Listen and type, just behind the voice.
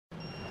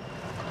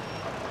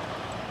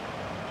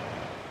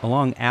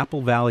Along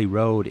Apple Valley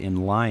Road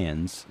in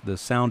Lyons, the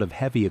sound of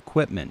heavy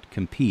equipment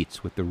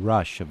competes with the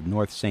rush of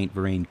North St.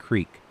 Vrain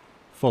Creek,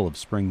 full of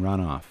spring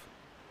runoff.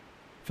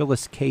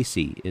 Phyllis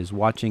Casey is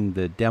watching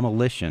the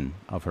demolition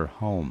of her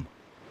home.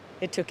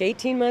 It took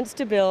 18 months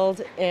to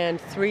build and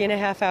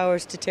 3.5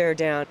 hours to tear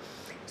down.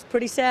 It's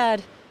pretty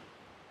sad.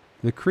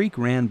 The creek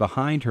ran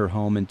behind her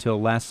home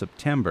until last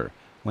September,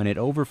 when it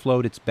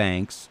overflowed its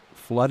banks,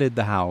 flooded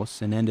the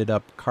house, and ended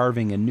up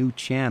carving a new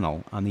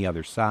channel on the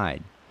other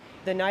side.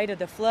 The night of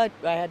the flood,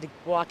 I had to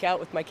walk out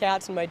with my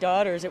cats and my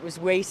daughters. It was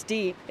waist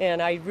deep,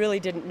 and I really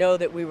didn't know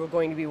that we were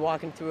going to be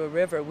walking through a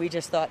river. We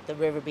just thought the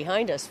river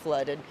behind us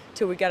flooded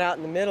till we got out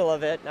in the middle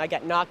of it. I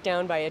got knocked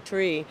down by a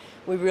tree.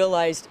 We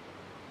realized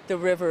the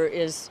river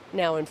is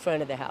now in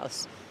front of the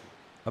house.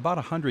 About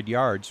 100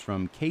 yards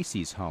from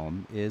Casey's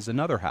home is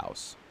another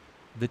house.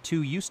 The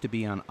two used to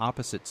be on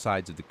opposite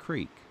sides of the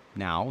creek.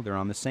 Now they're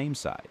on the same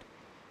side.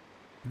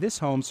 This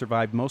home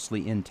survived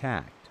mostly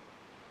intact.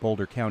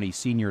 Boulder County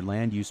Senior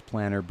Land Use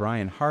Planner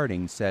Brian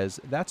Harding says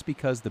that's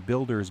because the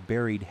builders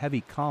buried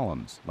heavy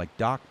columns, like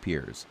dock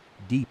piers,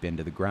 deep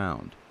into the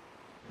ground.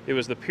 It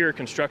was the pier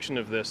construction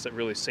of this that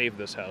really saved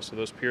this house. So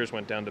those piers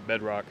went down to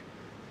bedrock.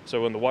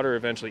 So when the water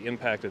eventually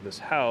impacted this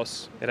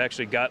house, it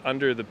actually got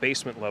under the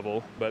basement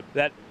level, but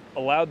that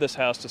allowed this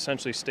house to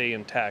essentially stay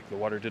intact. The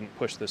water didn't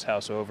push this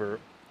house over.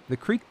 The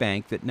creek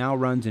bank that now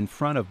runs in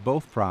front of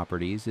both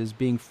properties is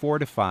being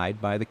fortified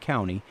by the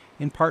county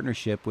in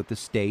partnership with the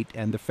state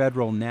and the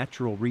Federal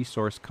Natural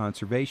Resource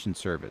Conservation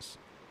Service.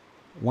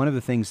 One of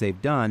the things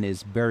they've done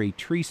is bury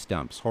tree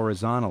stumps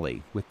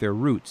horizontally with their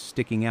roots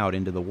sticking out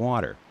into the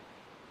water.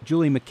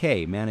 Julie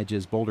McKay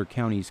manages Boulder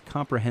County's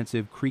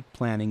Comprehensive Creek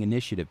Planning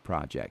Initiative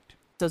project.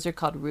 Those are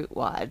called root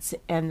wads,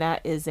 and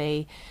that is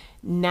a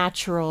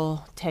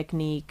natural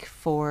technique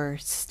for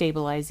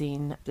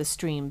stabilizing the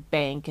stream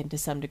bank and to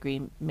some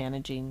degree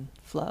managing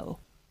flow.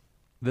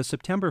 The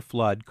September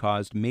flood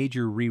caused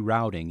major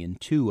rerouting in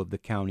 2 of the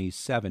county's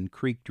 7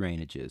 creek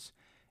drainages,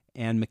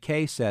 and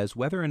McKay says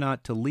whether or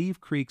not to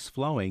leave creeks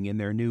flowing in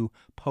their new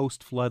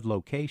post-flood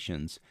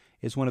locations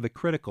is one of the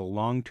critical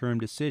long-term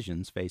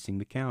decisions facing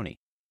the county.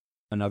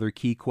 Another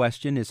key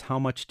question is how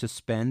much to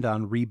spend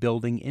on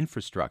rebuilding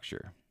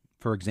infrastructure.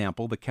 For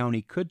example, the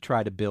county could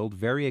try to build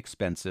very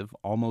expensive,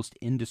 almost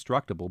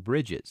indestructible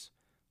bridges.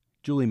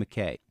 Julie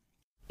McKay.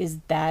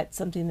 Is that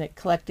something that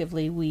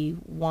collectively we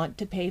want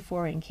to pay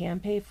for and can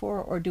pay for?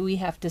 Or do we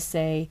have to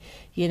say,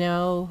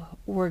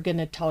 we're going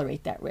to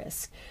tolerate that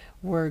risk?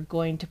 We're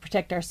going to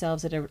protect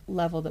ourselves at a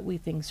level that we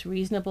think is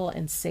reasonable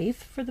and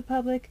safe for the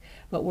public,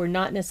 but we're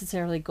not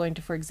necessarily going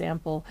to, for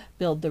example,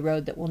 build the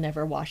road that will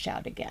never wash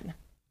out again.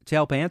 To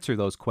help answer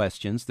those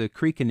questions, the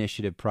Creek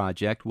Initiative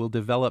Project will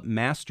develop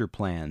master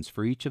plans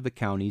for each of the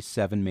county's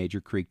 7 major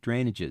creek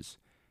drainages.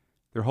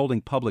 They're holding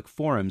public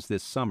forums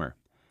this summer.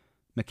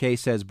 McKay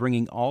says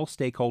bringing all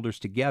stakeholders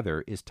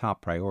together is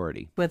top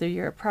priority. Whether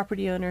you're a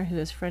property owner who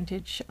has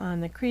frontage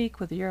on the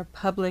creek, whether you're a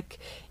public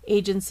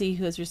agency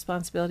who has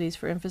responsibilities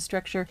for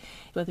infrastructure,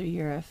 whether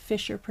you're a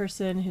fisher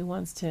person who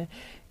wants to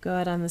go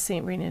out on the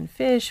St. Vrain and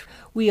fish,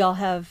 we all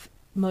have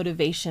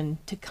motivation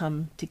to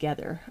come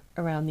together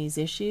around these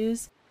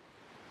issues.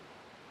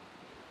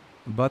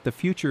 But the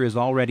future is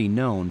already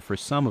known for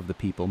some of the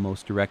people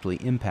most directly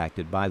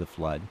impacted by the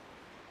flood.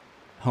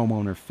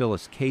 Homeowner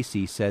Phyllis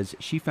Casey says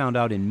she found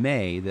out in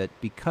May that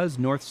because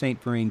North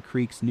St. Vrain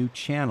Creek's new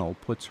channel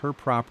puts her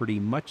property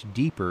much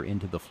deeper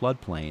into the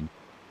floodplain,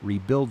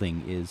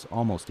 rebuilding is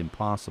almost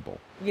impossible.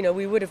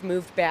 We would have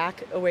moved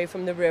back away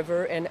from the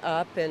river and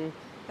up, and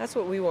that's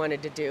what we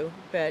wanted to do,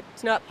 but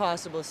it's not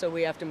possible, so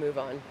we have to move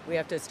on. We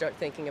have to start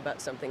thinking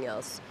about something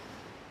else.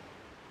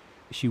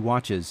 She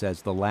watches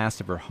as the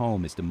last of her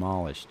home is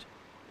demolished.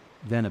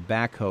 Then a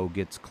backhoe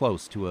gets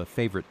close to a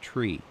favorite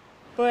tree.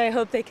 Boy, I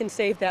hope they can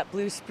save that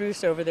blue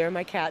spruce over there.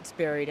 My cat's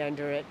buried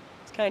under it.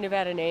 It's kind of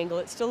at an angle.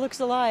 It still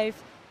looks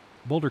alive.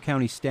 Boulder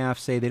County staff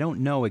say they don't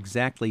know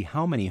exactly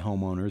how many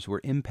homeowners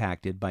were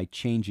impacted by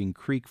changing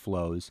creek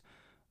flows,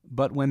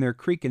 but when their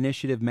Creek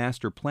Initiative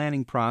master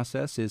planning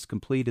process is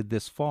completed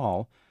this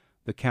fall,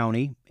 the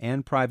county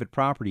and private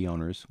property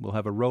owners will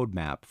have a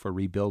roadmap for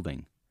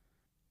rebuilding.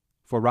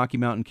 For Rocky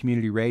Mountain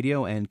Community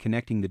Radio and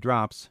Connecting the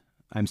Drops,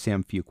 I'm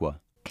Sam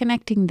Fuqua.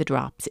 Connecting the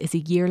Drops is a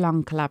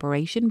year-long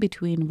collaboration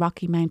between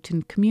Rocky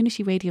Mountain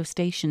community radio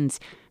stations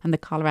and the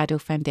Colorado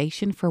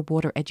Foundation for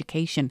Water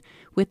Education,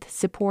 with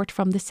support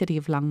from the City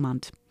of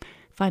Longmont.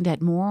 Find out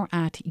more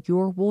at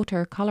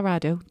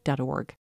yourwatercolorado.org.